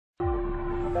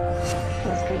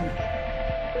Testing.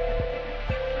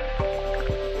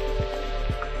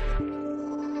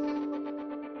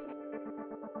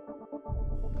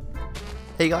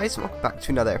 Hey guys, welcome back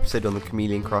to another episode on the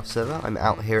Chameleon Craft server. I'm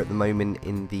out here at the moment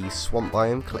in the swamp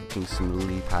biome collecting some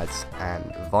lily pads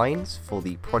and vines for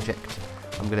the project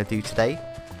I'm going to do today.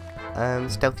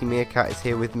 Stealthy Meerkat is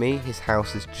here with me. His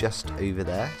house is just over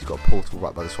there. He's got a portal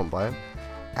right by the swamp biome.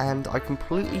 And I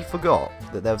completely forgot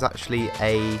that there was actually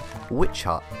a witch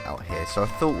hut out here. So I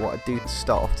thought what I'd do to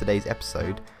start off today's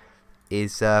episode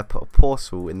is put a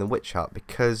portal in the witch hut,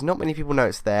 because not many people know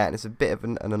it's there and it's a bit of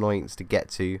an annoyance to get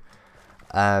to.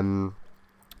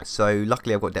 So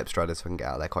luckily I've got depth strider, so I can get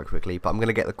out there quite quickly, but I'm going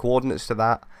to get the coordinates to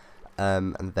that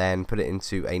and then put it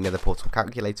into a nether portal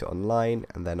calculator online,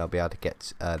 and then I'll be able to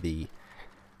get the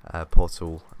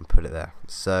portal and put it there.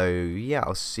 So yeah,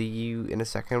 I'll see you in a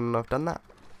second when I've done that.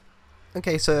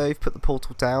 Okay, so I've put the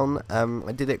portal down.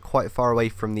 I did it quite far away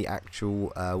from the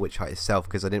actual witch hut itself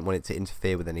because I didn't want it to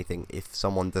interfere with anything if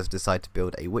someone does decide to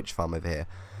build a witch farm over here.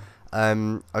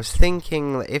 I was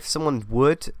thinking that if someone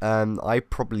would, I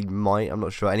probably might. I'm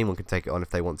not sure. Anyone can take it on if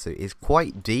they want to. It's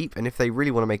quite deep, and if they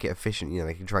really want to make it efficient, you know,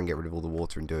 they can try and get rid of all the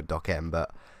water and do a dock end. But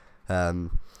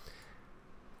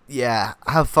yeah,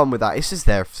 have fun with that. It's just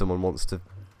there if someone wants to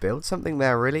build something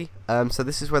there, really. So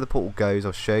this is where the portal goes.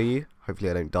 I'll show you.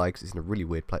 Hopefully I don't die because it's in a really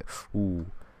weird place. Ooh,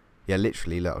 yeah,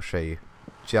 literally. Look, I'll show you.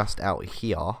 Just out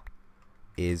here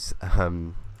is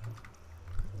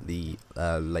the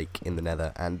lake in the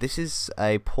nether, and this is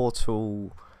a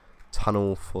portal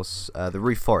tunnel for the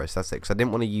roof forest. That's it, because I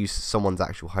didn't want to use someone's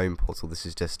actual home portal. This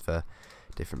is just for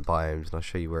different biomes, and I'll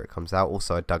show you where it comes out.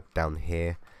 Also, I dug down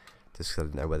here just because I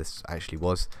didn't know where this actually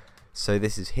was. So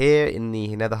this is here in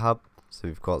the nether hub. So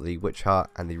we've got the witch hut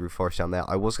and the roof forest down there.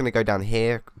 I was going to go down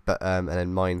here, but and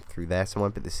then mine through there somewhere,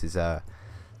 but this is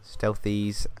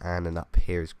stealthies, and then up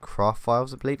here is craft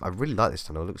files, I believe. I really like this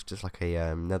tunnel. It looks just like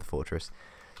a nether fortress.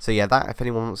 So yeah, that, if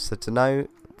anyone wants to know,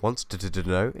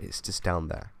 it's just down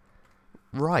there.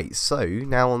 Right, so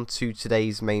now on to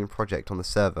today's main project on the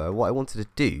server. What I wanted to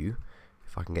do,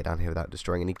 if I can get down here without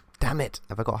destroying any... Damn it!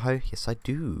 Have I got a hoe? Yes, I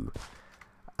do.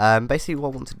 Basically what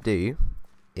I want to do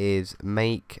is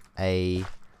make a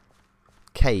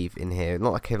cave in here.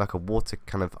 Not a cave, like a water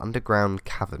kind of underground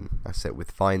cavern. That's it,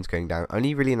 with vines going down.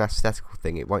 Only really an aesthetical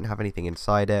thing. It won't have anything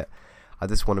inside it. I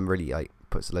just want to really like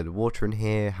put a load of water in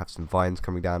here, have some vines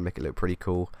coming down, make it look pretty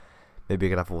cool. Maybe I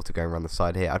could have water going around the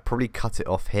side here. I'd probably cut it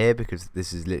off here because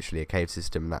this is literally a cave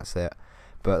system and that's it.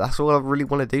 But that's all I really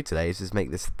want to do today, is just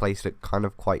make this place look kind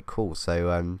of quite cool. So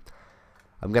I'm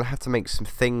going to have to make some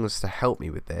things to help me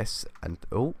with this. And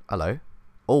oh, hello.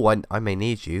 Oh, I may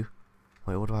need you.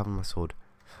 Wait, what do I have on my sword?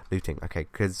 Looting. Okay,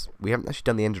 because we haven't actually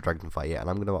done the Ender Dragon fight yet, and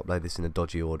I'm going to upload this in a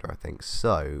dodgy order, I think.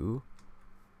 So...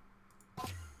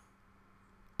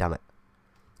 Damn it.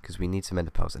 Because we need some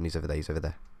ender pearls, and he's over there, he's over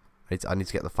there. I need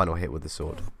to get the final hit with the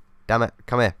sword. Damn it,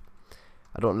 come here.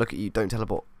 I don't want to look at you, don't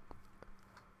teleport.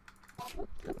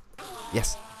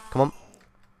 Yes, come on.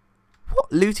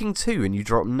 What? Looting 2 and you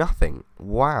drop nothing?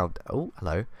 Wow. Oh,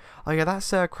 hello. Oh yeah, that's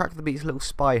Crack the Beat's little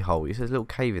spy hole. He says a little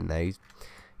cave in there.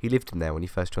 He lived in there when he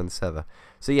first joined the server.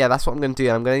 So yeah, that's what I'm going to do.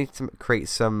 I'm going to need to create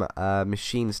some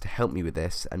machines to help me with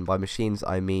this. And by machines,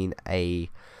 I mean a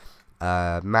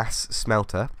mass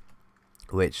smelter,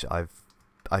 which I've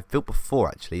built before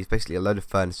actually. It's basically a load of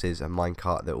furnaces, a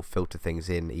minecart that will filter things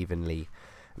in evenly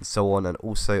and so on, and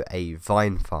also a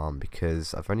vine farm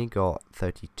because I've only got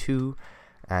 32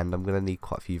 and I'm going to need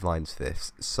quite a few vines for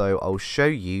this. So I'll show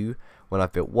you when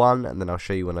I've built one, and then I'll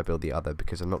show you when I build the other,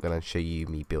 because I'm not going to show you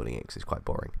me building it because it's quite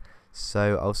boring.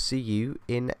 So I'll see you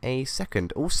in a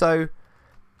second. Also,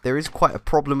 there is quite a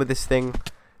problem with this thing.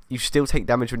 You still take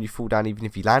damage when you fall down even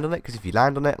if you land on it, because if you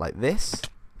land on it like this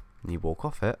and you walk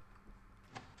off it,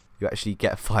 you actually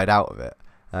get fired out of it.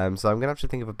 So I'm going to have to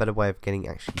think of a better way of getting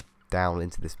actually down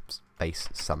into this space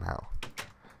somehow.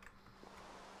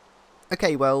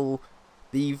 Okay, well,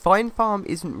 the vine farm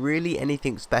isn't really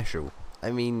anything special.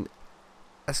 I mean,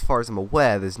 as far as I'm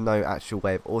aware, there's no actual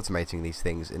way of automating these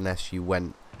things unless you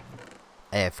went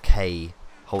AFK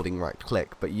holding right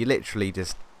click, but you literally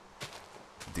just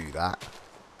do that.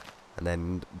 And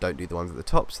then don't do the ones at the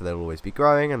top, so they'll always be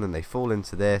growing, and then they fall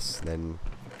into this, and then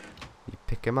you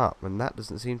pick them up, and that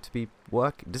doesn't seem to be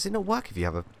working. Does it not work if you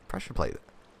have a pressure plate?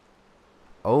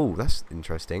 Oh, that's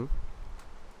interesting.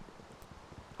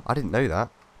 I didn't know that.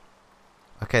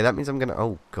 Okay, that means I'm gonna...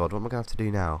 Oh god, what am I gonna have to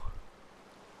do now?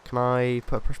 Can I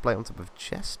put a pressure plate on top of a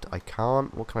chest? I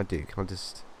can't. What can I do? Can I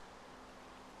just...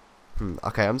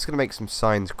 Okay, I'm just gonna make some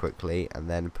signs quickly, and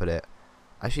then put it...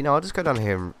 Actually, no, I'll just go down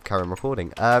here and carry on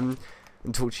recording.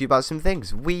 and talk to you about some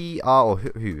things. We are, or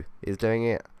who is doing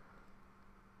it?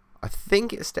 I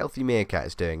think it's Stealthy Meerkat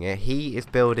is doing it. He is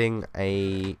building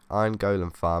a iron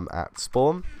golem farm at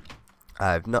spawn.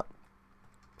 I've not.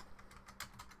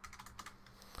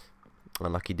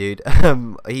 Unlucky dude.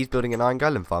 He's building an iron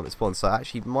golem farm at spawn, so I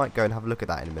actually might go and have a look at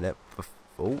that in a minute.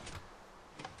 Oh,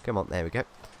 come on, there we go.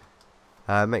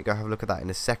 Might go have a look at that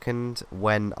in a second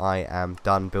when I am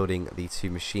done building the 2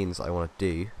 machines that I want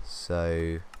to do.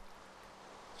 So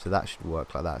that should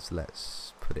work like that. So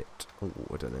let's put it. Oh,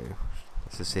 I don't know.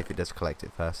 Let's just see if it does collect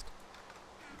it first.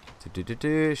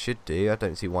 Should do. I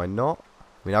don't see why not.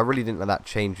 I mean, I really didn't know that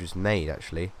change was made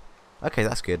actually. Okay,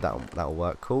 that's good. That'll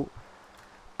work. Cool.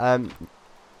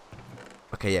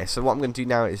 Okay, yeah, so what I'm going to do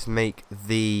now is make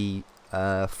the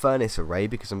furnace array,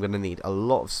 because I'm going to need a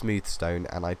lot of smooth stone,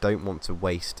 and I don't want to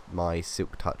waste my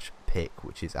silk touch pick,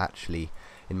 which is actually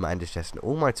in my ender chest, and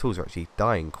all my tools are actually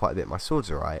dying quite a bit. My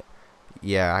sword's alright.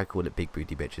 Yeah, I call it big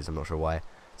booty bitches, I'm not sure why.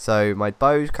 So my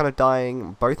bow's kind of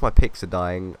dying, both my picks are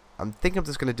dying. I'm thinking I'm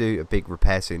just going to do a big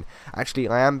repair soon. Actually,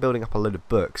 I am building up a load of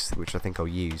books, which I think I'll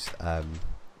use.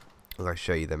 I'll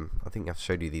show you them. I think I've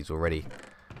showed you these already.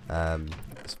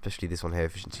 Especially this one here,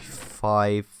 efficiency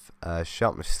 5,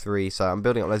 sharpness 3. So I'm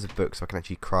building up loads of books so I can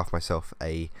actually craft myself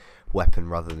a weapon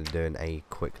rather than doing a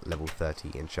quick level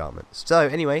 30 enchantment. So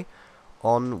anyway,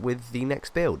 on with the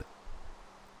next build.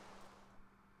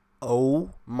 Oh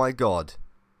my god.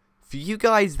 For you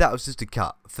guys, that was just a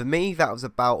cut. For me, that was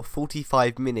about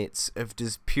 45 minutes of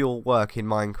just pure work in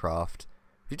Minecraft.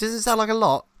 Which doesn't sound like a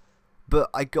lot, but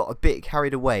I got a bit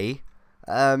carried away.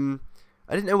 I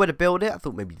didn't know where to build it. I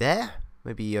thought maybe there,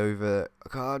 maybe over.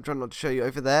 I'm trying not to show you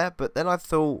over there, but then I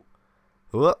thought,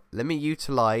 oh, let me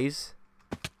utilize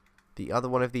the other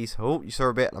one of these. Oh, you saw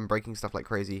a bit. I'm breaking stuff like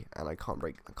crazy, and I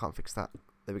can't fix that.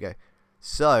 There we go.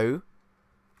 So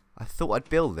I thought I'd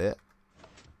build it.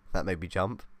 That made me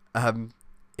jump.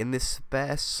 In this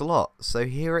spare slot. So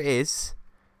here it is.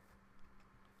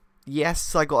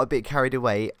 Yes, I got a bit carried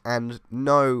away, and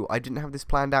no, I didn't have this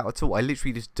planned out at all. I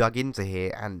literally just dug into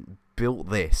here and built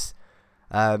this.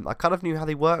 I kind of knew how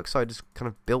they work, so I just kind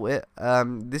of built it.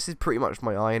 This is pretty much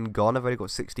my iron gone. I've only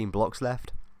got 16 blocks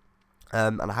left,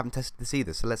 and I haven't tested this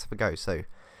either, so let's have a go. So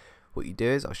what you do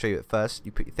is, I'll show you at first,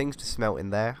 you put your things to smelt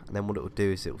in there, and then what it will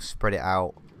do is it will spread it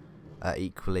out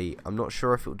equally. I'm not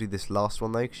sure if it will do this last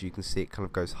one though, because you can see it kind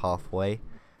of goes halfway.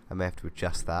 I may have to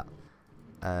adjust that.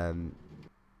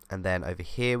 And then over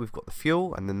here we've got the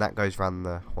fuel, and then that goes around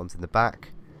the ones in the back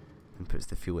and puts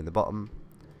the fuel in the bottom.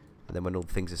 And then when all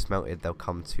the things are smelted, they'll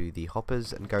come to the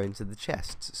hoppers and go into the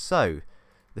chests. So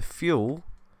the fuel,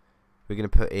 we're going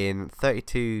to put in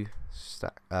 32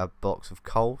 blocks of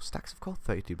coal, stacks of coal,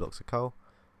 32 blocks of coal.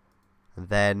 And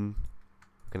then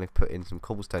we're going to put in some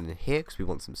cobblestone in here because we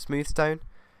want some smooth stone.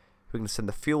 We're going to send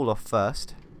the fuel off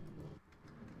first.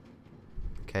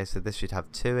 Okay, so this should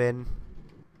have 2 in.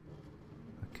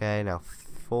 Okay, now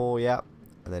 4, yep,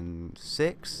 and then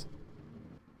 6.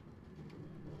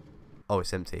 Oh,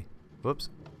 it's empty. Whoops.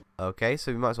 Okay,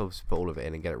 so we might as well just put all of it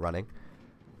in and get it running.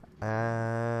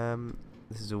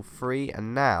 This is all free,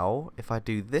 and now if I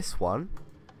do this one,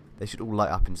 they should all light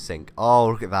up in sync. Oh,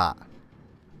 look at that.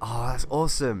 Oh, that's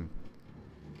awesome.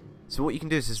 So what you can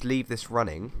do is just leave this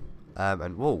running,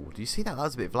 and whoa, do you see that? That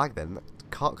was a bit of lag then.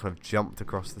 That cart kind of jumped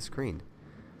across the screen.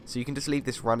 So you can just leave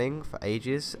this running for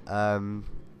ages.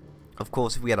 Of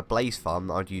course, if we had a blaze farm,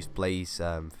 I'd use blaze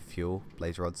for fuel,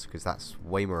 blaze rods, because that's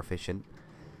way more efficient.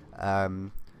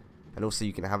 And also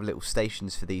you can have little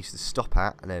stations for these to stop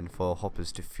at, and then for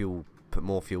hoppers to put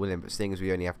more fuel in. But seeing as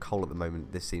we only have coal at the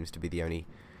moment, this seems to be the only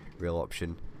real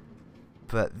option.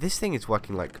 But this thing is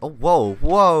working like, oh,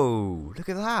 whoa, look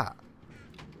at that.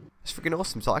 It's freaking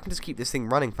awesome. So I can just keep this thing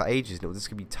running for ages, and it'll just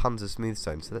give me tons of smooth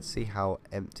stone. So let's see how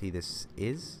empty this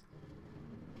is.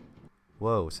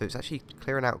 Whoa, so it's actually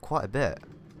clearing out quite a bit.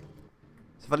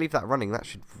 So if I leave that running, that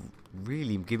should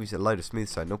really give me a load of smooth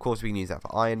stone. And of course, we can use that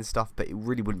for iron and stuff, but it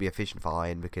really wouldn't be efficient for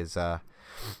iron because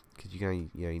you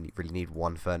really need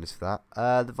one furnace for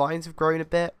that. The vines have grown a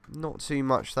bit, not too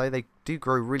much though. They do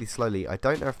grow really slowly. I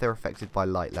don't know if they're affected by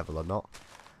light level or not.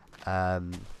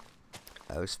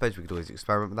 I suppose we could always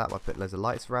experiment with that by putting loads of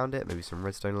lights around it, maybe some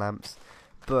redstone lamps.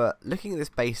 But looking at this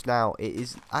base now, it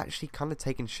is actually kind of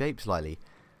taking shape slightly.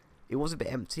 It was a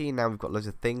bit empty, and now we've got loads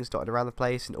of things dotted around the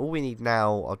place, and all we need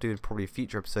now, I'll do in probably a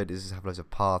future episode, is just have loads of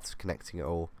paths connecting it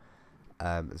all,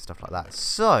 and stuff like that.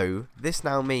 So, this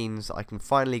now means I can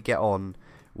finally get on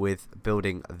with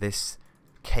building this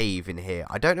cave in here.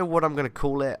 I don't know what I'm going to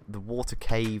call it, the water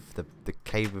cave, the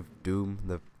cave of doom,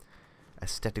 the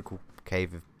aesthetical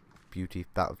cave of beauty.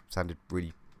 That sounded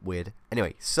really weird.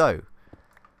 Anyway, so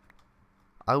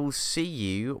I will see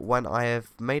you when I have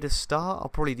made a start. I'll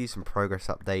probably do some progress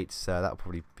updates. That'll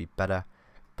probably be better.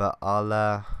 But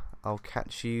I'll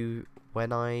catch you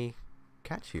when I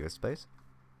catch you, I suppose.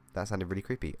 That sounded really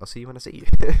creepy. I'll see you when I see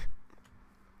you.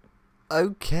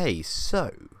 Okay,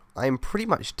 so I'm pretty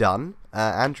much done.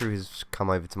 Andrew has come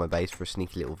over to my base for a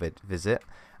sneaky little visit,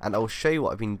 and I'll show you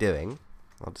what I've been doing.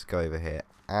 I'll just go over here,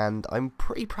 and I'm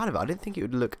pretty proud of it. I didn't think it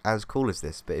would look as cool as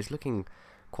this, but it's looking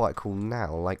quite cool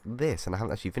now, like this, and I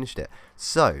haven't actually finished it.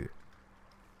 So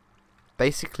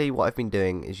basically what I've been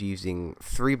doing is using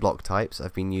 3 block types.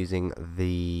 I've been using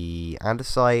the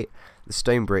andesite, the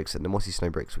stone bricks, and the mossy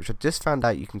stone bricks, which I just found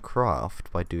out you can craft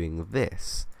by doing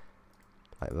this,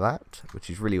 like that, which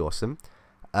is really awesome.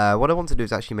 What I want to do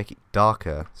is actually make it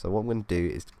darker. So what I'm going to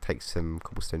do is take some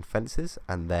cobblestone fences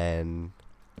and then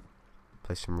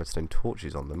place some redstone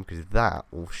torches on them, because that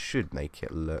should make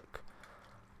it look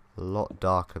a lot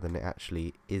darker than it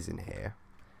actually is in here.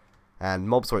 And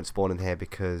mobs won't spawn in here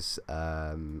because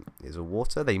there's a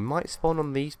water. They might spawn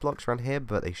on these blocks around here,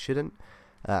 but they shouldn't.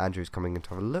 Andrew's coming in to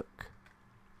have a look.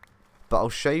 But I'll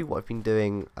show you what I've been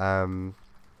doing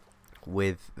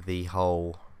with the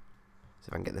whole... So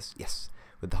if I can get this, yes,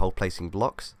 with the whole placing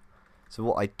blocks. So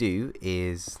what I do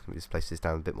is, let me just place this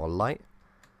down a bit more light.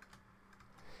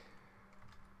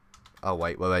 Oh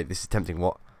wait, this is tempting.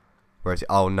 What? Where is it?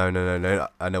 Oh no,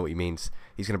 I know what he means.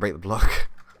 He's gonna break the block.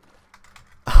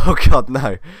 Oh god,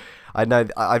 no. I know,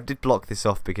 I did block this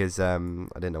off because I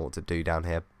didn't know what to do down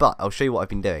here. But I'll show you what I've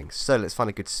been doing. So let's find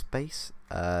a good space.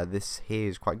 This here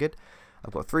is quite good.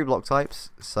 I've got 3 block types.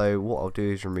 So what I'll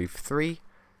do is remove 3.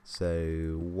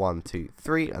 So 1, 2,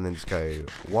 3, and then just go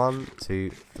 1, 2,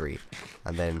 3,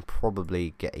 and then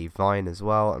probably get a vine as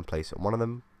well and place it on one of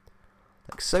them,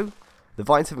 like so. The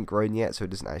vines haven't grown yet, so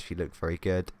it doesn't actually look very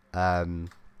good. So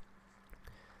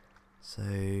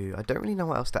I don't really know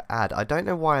what else to add. I don't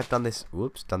know why I've done this.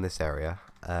 Whoops, done this area.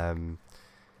 I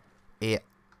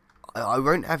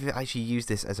won't have actually use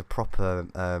this as a proper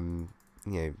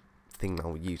thing that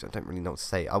I'll use. I don't really know what to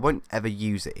say. I won't ever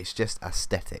use it. It's just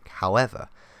aesthetic. However,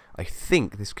 I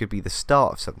think this could be the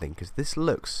start of something, because this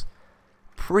looks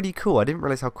pretty cool. I didn't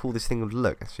realise how cool this thing would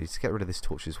look. Actually, let's get rid of this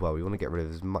torch as well. We want to get rid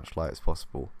of as much light as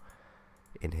possible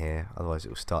in here, otherwise it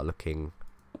will start looking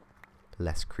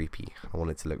less creepy. I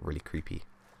want it to look really creepy.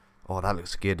 Oh, that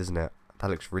looks good, doesn't it? That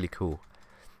looks really cool.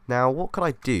 Now, what could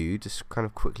I do? Just kind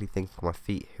of quickly thinking on my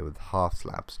feet here with half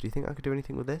slabs. Do you think I could do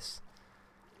anything with this?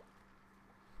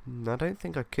 I don't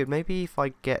think I could. Maybe if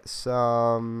I get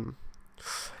some...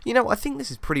 You know, I think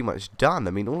this is pretty much done.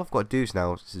 I mean, all I've got to do is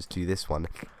now just do this one.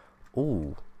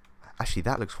 Ooh, actually,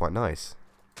 that looks quite nice.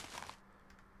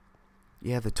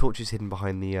 Yeah, the torch is hidden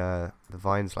behind the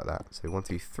vines like that. So 1,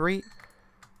 2, 3.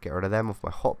 Get rid of them off my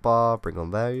hotbar. Bring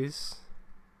on those.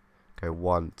 Go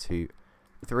 1, 2,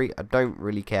 3. I don't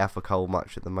really care for coal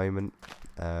much at the moment.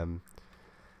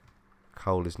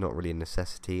 Coal is not really a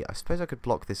necessity. I suppose I could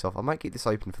block this off. I might keep this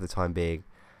open for the time being,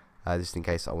 just in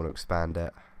case I want to expand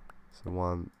it. So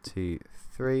 1, 2,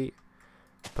 3.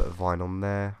 Put a vine on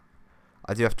there.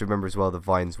 I do have to remember as well the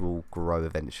vines will grow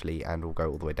eventually and will go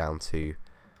all the way down to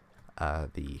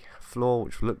the floor,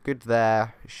 which will look good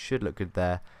there. It should look good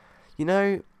there. You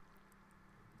know,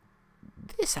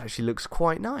 this actually looks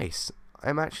quite nice.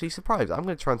 I'm actually surprised. I'm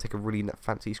going to try and take a really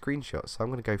fancy screenshot. So I'm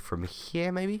going to go from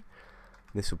here maybe.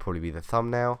 This will probably be the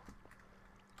thumbnail.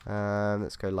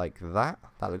 Let's go like that.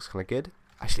 That looks kind of good.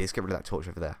 Actually, let's get rid of that torch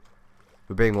over there.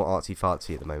 We're being more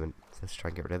artsy-fartsy at the moment. So let's try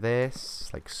and get rid of this.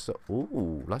 Like so.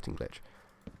 Ooh, lighting glitch.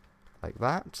 Like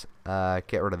that.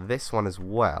 Get rid of this one as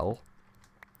well.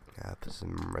 Put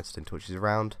some redstone torches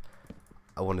around.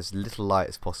 I want as little light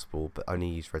as possible, but only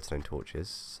use redstone torches.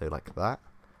 So like that.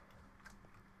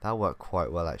 That'll work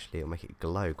quite well actually. It'll make it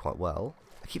glow quite well.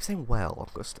 I keep saying well.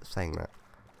 I've got to stop saying that.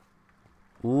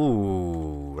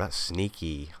 Ooh, that's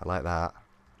sneaky. I like that.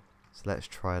 So let's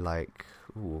try like...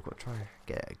 Ooh, I've got to try and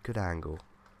get a good angle.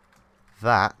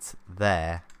 That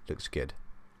there looks good.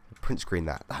 Print screen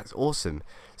that. That's awesome.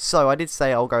 So I did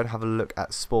say I'll go and have a look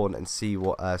at spawn and see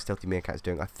what Stealthy Meerkat's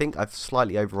doing. I think I've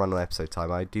slightly overrun on episode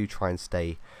time. I do try and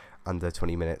stay under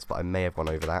 20 minutes, but I may have gone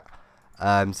over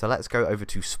that. So let's go over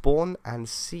to spawn and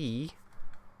see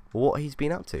what he's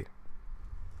been up to.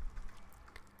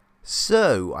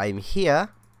 So I'm here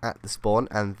at the spawn,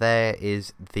 and there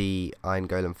is the Iron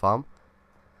Golem farm.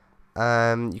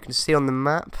 You can see on the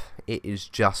map it is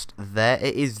just there.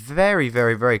 It is very,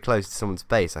 very, very close to someone's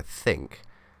base, I think.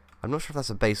 I'm not sure if that's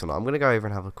a base or not. I'm going to go over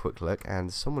and have a quick look,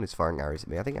 and someone is firing arrows at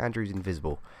me. I think Andrew's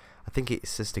invisible. I think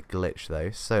it's just a glitch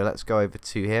though. So let's go over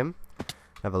to him,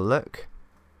 have a look.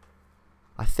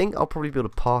 I think I'll probably build a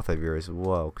path over here as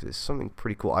well, because it's something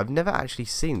pretty cool. I've never actually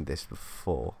seen this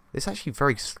before. It's actually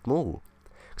very small.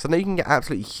 Because I know you can get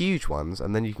absolutely huge ones,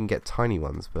 and then you can get tiny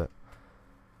ones, but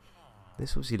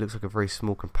this obviously looks like a very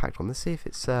small, compact one. Let's see if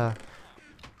it's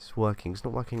working. It's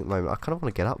not working at the moment. I kind of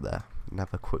want to get up there and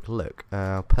have a quick look.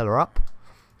 I'll pillar up.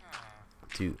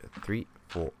 2, 3,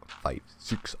 4, 5,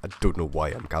 6. I don't know why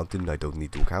I'm counting. I don't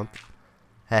need to count.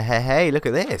 Hey, look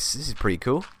at this. This is pretty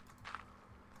cool.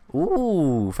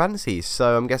 Ooh, fancy.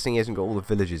 So I'm guessing he hasn't got all the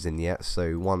villages in yet.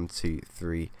 So 1, 2,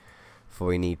 3,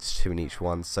 4. He needs 2 in each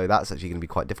one. So that's actually going to be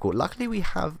quite difficult. Luckily, we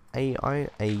have a iron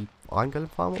golem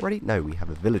farm already. No, we have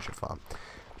a villager farm,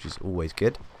 which is always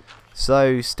good.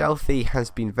 So Stealthy has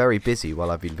been very busy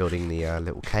while I've been building the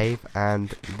little cave,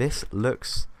 and this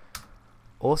looks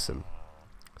awesome.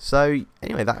 So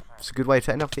anyway, that's a good way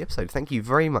to end off the episode. Thank you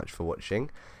very much for watching.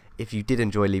 If you did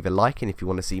enjoy, leave a like, and if you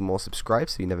want to see more, subscribe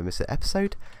so you never miss an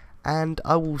episode. And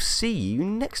I will see you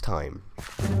next time.